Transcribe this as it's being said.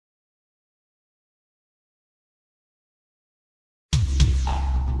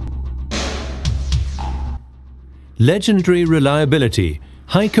legendary reliability,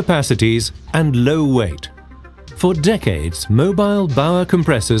 high capacities and low weight. For decades, mobile Baure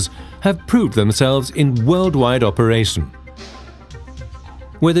compressors have proved themselves in worldwide operation.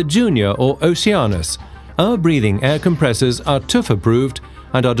 Whether Junior or Oceanus, our breathing air compressors are TÜV approved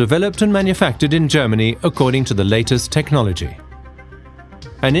and are developed and manufactured in Germany according to the latest technology.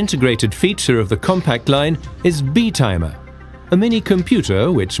 An integrated feature of the compact line is B-Timer, a mini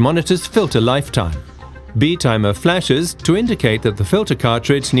computer which monitors filter lifetime. B-Timer flashes to indicate that the filter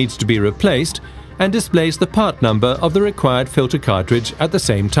cartridge needs to be replaced and displays the part number of the required filter cartridge at the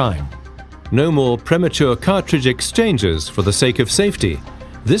same time. No more premature cartridge exchanges for the sake of safety.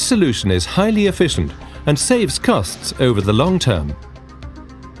 This solution is highly efficient and saves costs over the long term.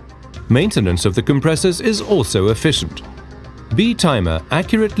 Maintenance of the compressors is also efficient. B-Timer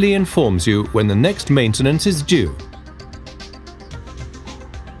accurately informs you when the next maintenance is due.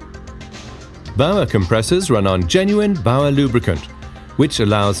 Baure compressors run on genuine Baure lubricant, which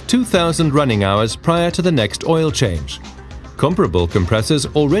allows 2,000 running hours prior to the next oil change. Comparable compressors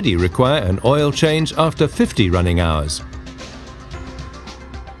already require an oil change after 50 running hours.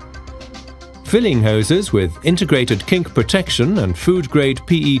 Filling hoses with integrated kink protection and food-grade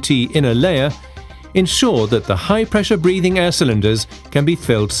PET inner layer ensure that the high-pressure breathing air cylinders can be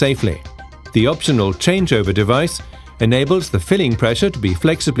filled safely. The optional changeover device enables the filling pressure to be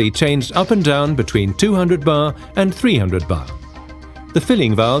flexibly changed up and down between 200 bar and 300 bar. The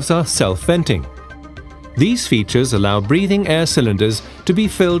filling valves are self-venting. These features allow breathing air cylinders to be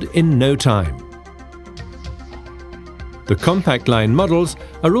filled in no time. The compact line models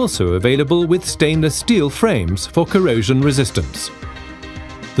are also available with stainless steel frames for corrosion resistance.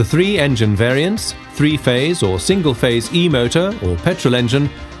 The 3-engine variants, 3-phase or single-phase E-motor or petrol engine,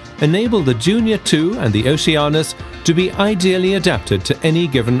 enable the Junior 2 and the Oceanus to be ideally adapted to any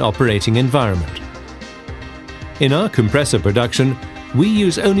given operating environment. In our compressor production, we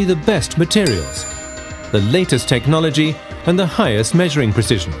use only the best materials, the latest technology and the highest measuring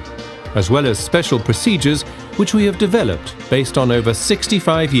precision, as well as special procedures which we have developed based on over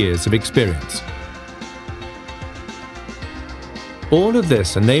 65 years of experience. All of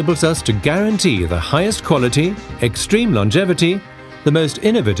this enables us to guarantee the highest quality, extreme longevity, the most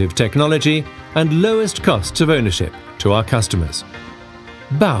innovative technology and lowest costs of ownership to our customers.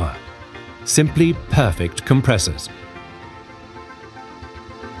 Baure, simply perfect compressors.